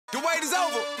The wait is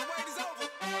over.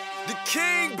 The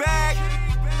king back.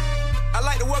 I'd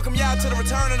like to welcome y'all to the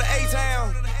return of the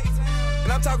A-Town.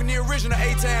 And I'm talking the original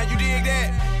A-Town, you dig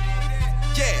that?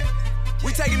 Yeah,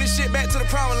 we taking this shit back to the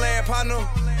promised land, partner.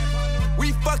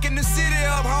 We fucking the city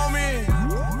up, homie.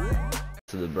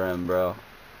 To the brim, bro.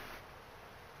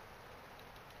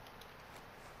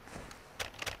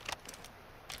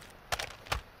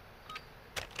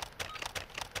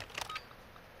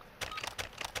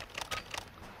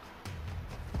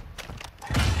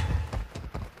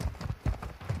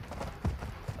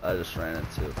 I just ran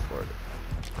into it for it.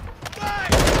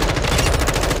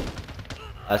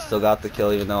 I still got the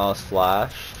kill even though I was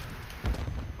flashed.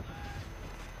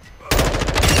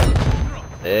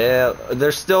 Yeah,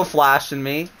 they're still flashing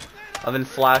me. I've been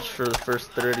flashed for the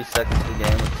first 30 seconds of the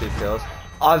game with 2 kills.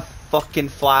 I've fucking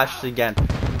flashed again.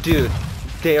 Dude,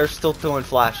 they are still throwing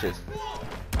flashes.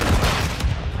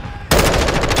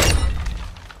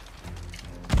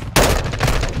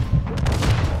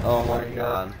 Oh my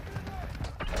god.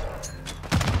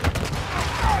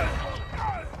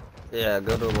 Yeah,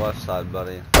 go to the left side,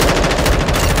 buddy.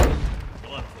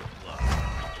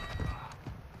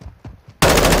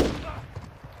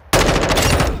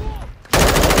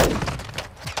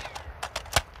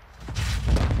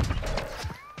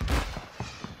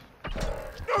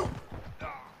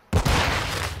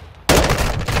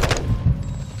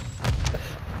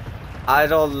 I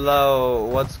don't know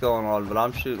what's going on, but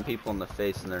I'm shooting people in the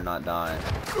face and they're not dying.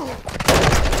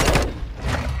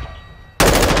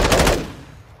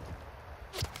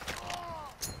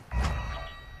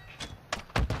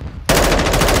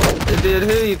 Dude,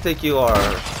 who do you think you are?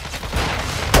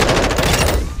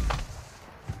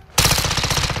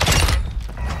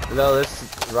 No, this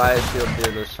riot shield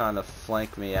dude was trying to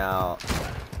flank me out.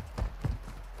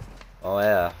 Oh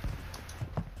yeah.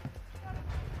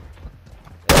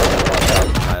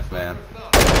 Knife man.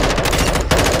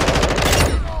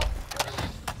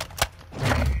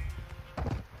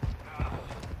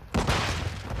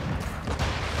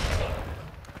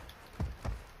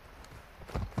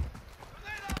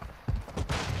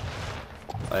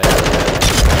 Oh, yeah.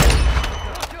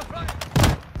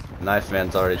 Knife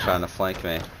man's already trying to flank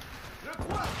me.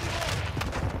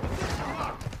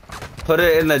 Put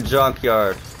it in the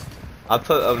junkyard. I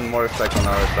put a motorcycle on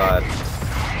the other side.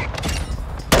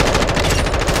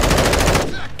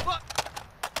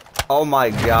 Oh my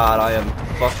god, I am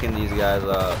fucking these guys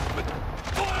up.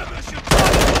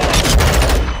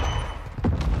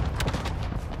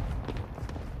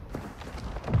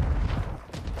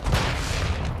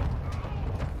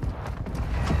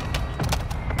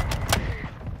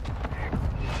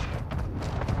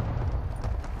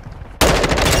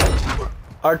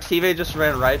 Our teammate just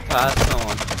ran right past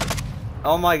someone.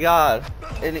 Oh my god.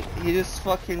 And he just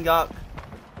fucking got...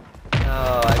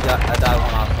 Oh, I died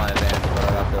one off my advance, but I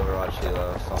got the Overwatch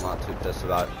helo, so I'm not too pissed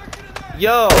about it.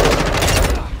 Yo!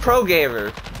 Pro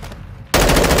gamer!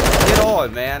 Get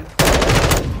on, man.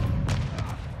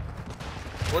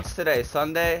 What's today?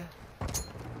 Sunday?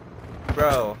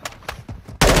 Bro.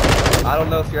 I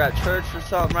don't know if you're at church or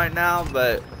something right now,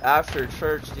 but after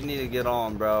church, you need to get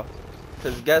on, bro.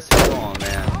 Cause guess who's on,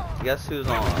 man? Guess who's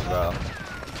on, bro?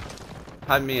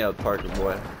 Hype me up, Parker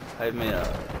boy. Hype me up.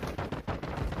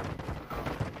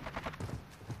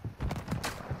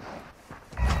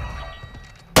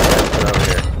 Over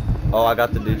here. Oh, I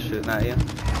got the dude shooting at you.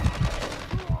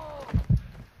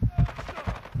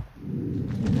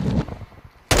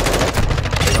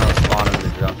 They're gonna spawn in the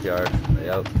junkyard.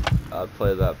 Yep, I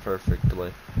played that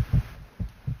perfectly.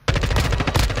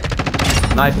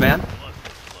 Knife man.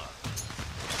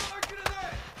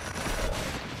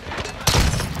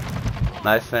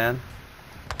 Knife man.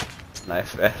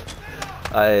 Knife man.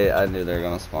 I knew they were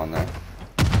gonna spawn there.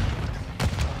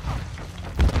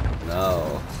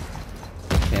 No.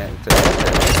 You can't fit it.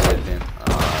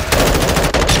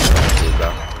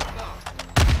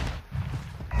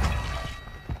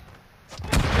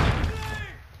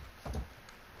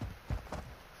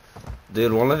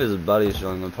 Dude, one of his buddies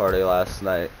joined the party last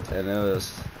night and it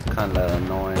was kinda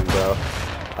annoying, bro.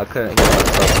 I couldn't hear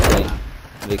myself think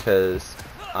because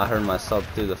I heard myself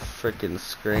through the freaking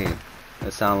screen.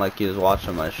 It sounded like he was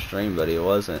watching my stream, but he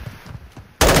wasn't.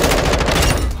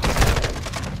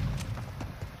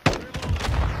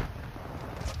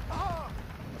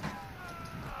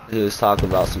 He was talking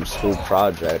about some school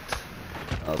project.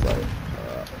 I was like,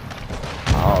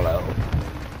 I don't know.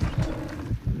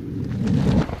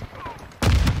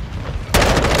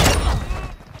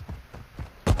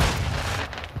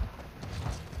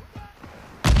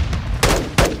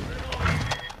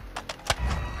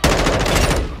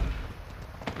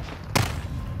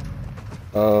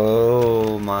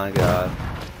 Oh my god.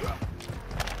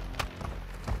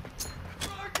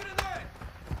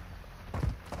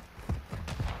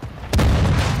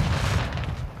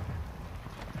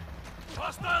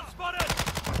 Hostile spotted!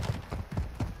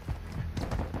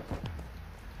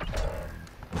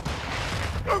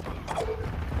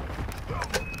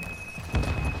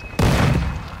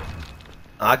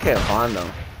 I can't find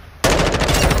them.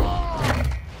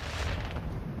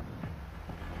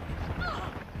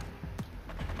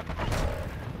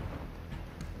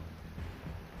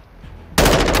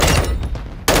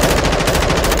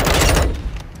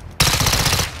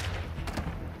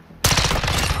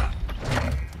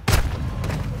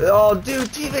 Oh, dude,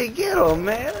 teammate, get him,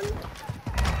 man!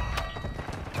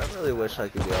 I really wish I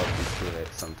could be able to be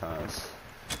teammates sometimes.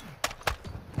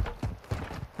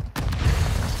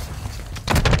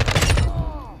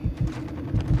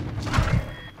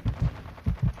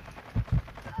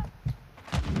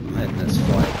 I'm hitting this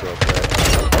flank real quick.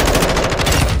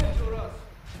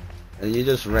 And you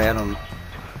just ran them.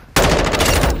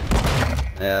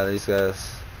 Yeah, these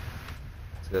guys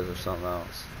are something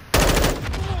else.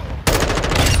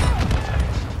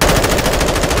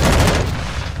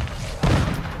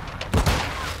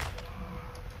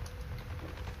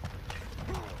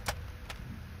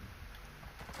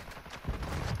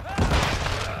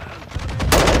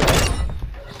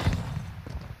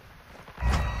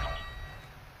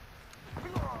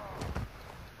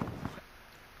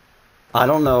 I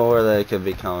don't know where they could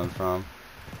be coming from.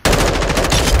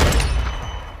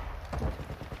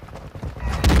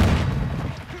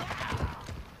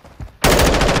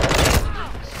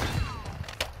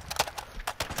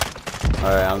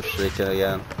 Alright, I'm shrieking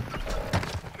again.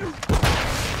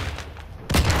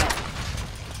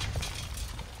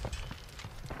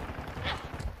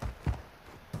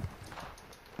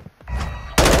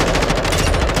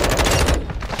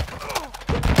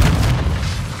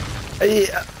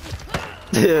 Yeah.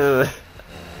 Dude.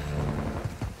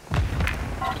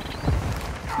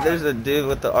 There's a dude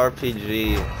with the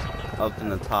RPG up in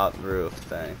the top roof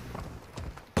thing.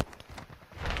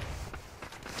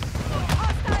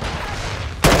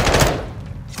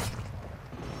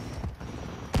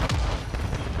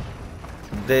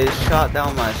 They shot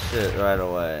down my shit right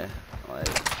away. Like,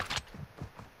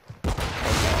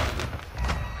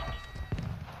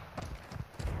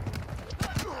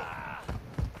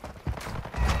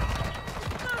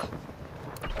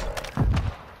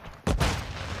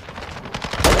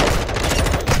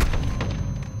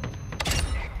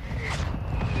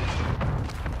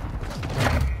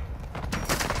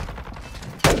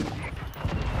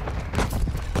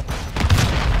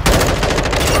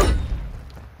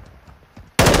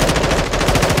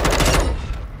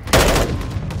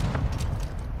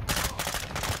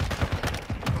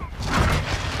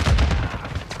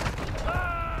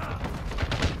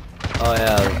 oh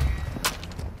yeah.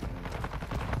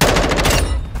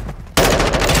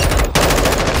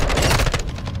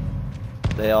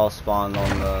 They all spawned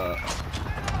on the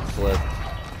flip.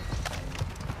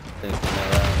 Think you know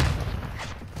that.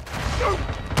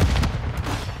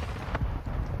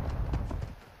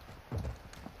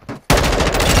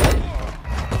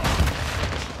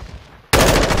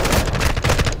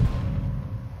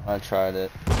 I tried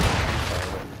it.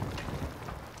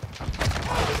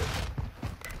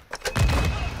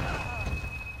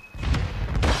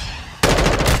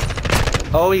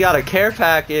 Oh, we got a care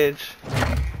package.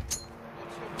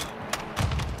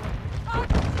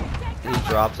 He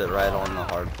drops it right on the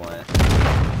hard point.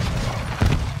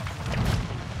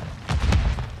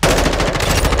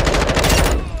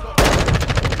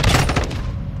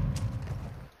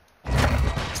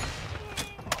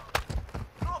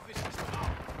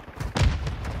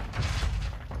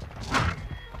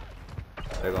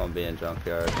 They're gonna be in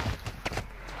junkyard.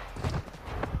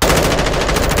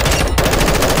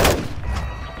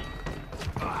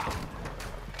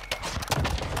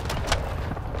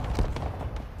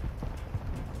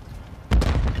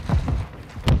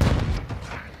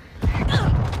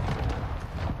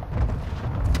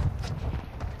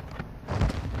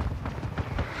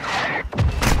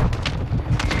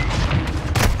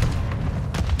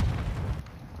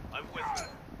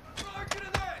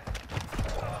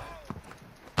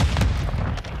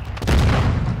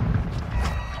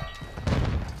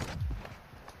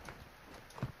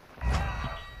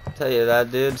 Tell you, that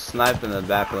dude sniping the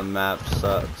back of the map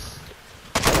sucks.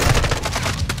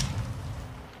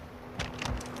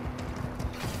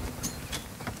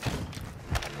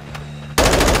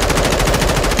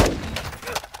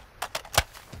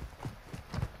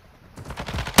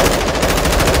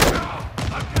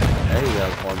 There you go,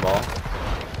 cornball.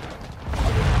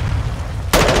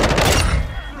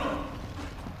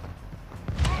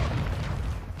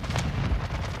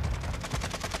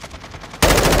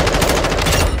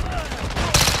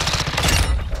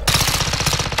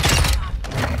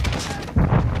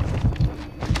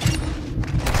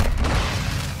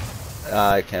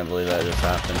 I can't believe that just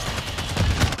happened.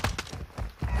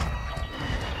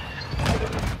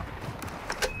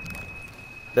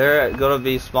 They're gonna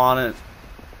be spawning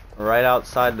right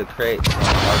outside the crates on the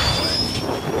arc plane.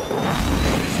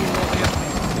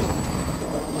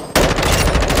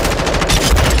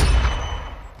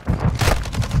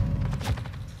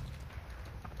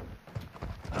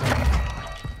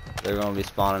 They're gonna be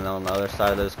spawning on the other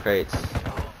side of those crates.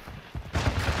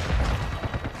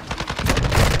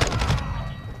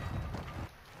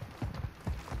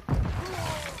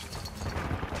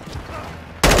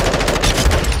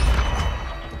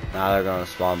 Now they're gonna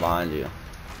spawn behind you.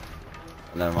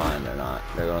 Never mind, they're not.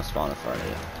 They're gonna spawn in front of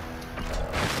you.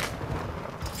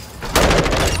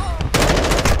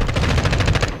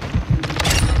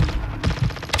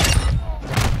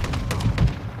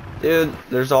 Dude,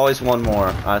 there's always one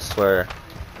more, I swear.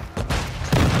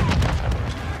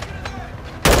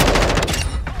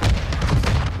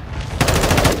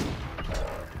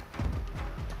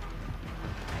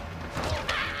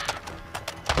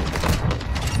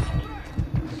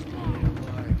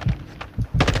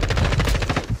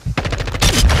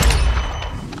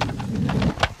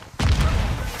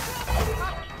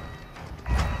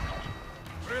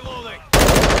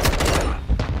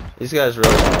 These guys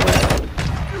really want to win.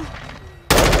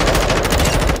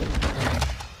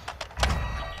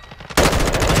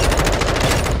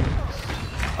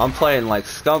 I'm playing like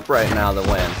Scump right now to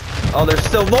win. Oh, there's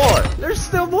still more! There's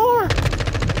still more!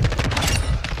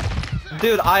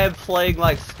 Dude, I am playing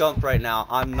like Scump right now.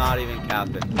 I'm not even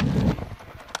capping.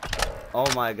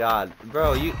 Oh my god.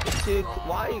 Bro, dude,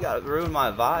 why you gotta ruin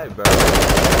my vibe, bro?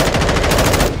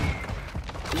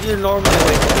 You're normally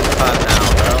wasting this time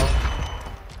now, bro.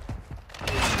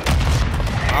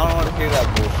 I don't want to hear that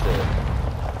bullshit.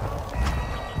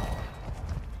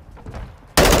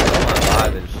 My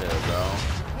vibe and shit, bro.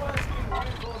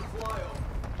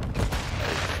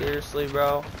 Like, seriously,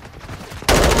 bro?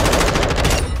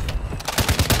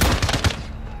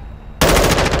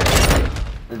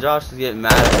 And Josh is getting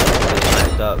mad at me because he's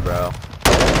messed up, bro.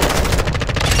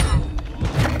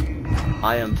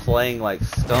 I am playing like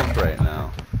Scump right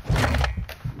now.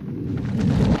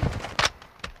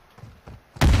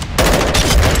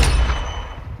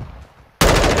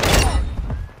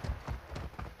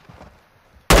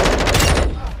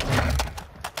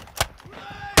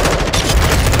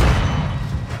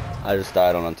 I just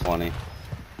died on a 20.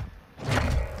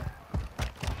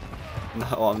 No,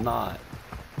 I'm not.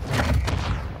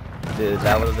 Dude,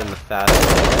 that would have been the fastest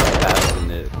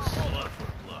nukes.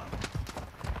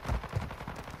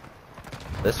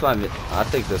 This might be, I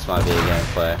think this might be a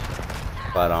gameplay,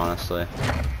 quite honestly.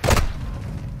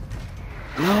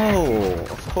 No!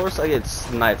 Of course I get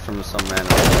sniped from some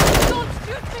random.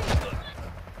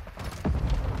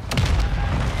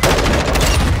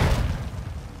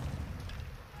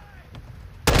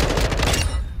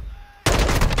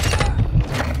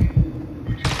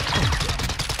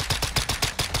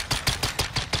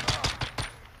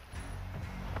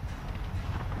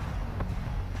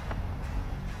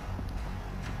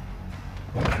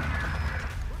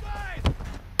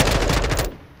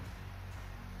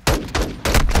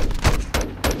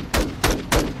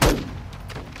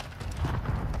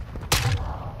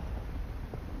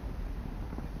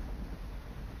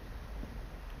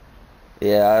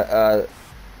 Yeah,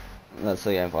 that's the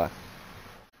gameplay.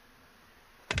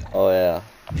 Oh yeah,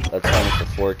 that's almost a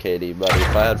 4 KD, buddy.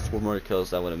 If I had 4 more kills,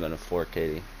 that would have been a 4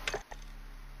 KD.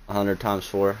 100 times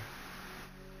 4.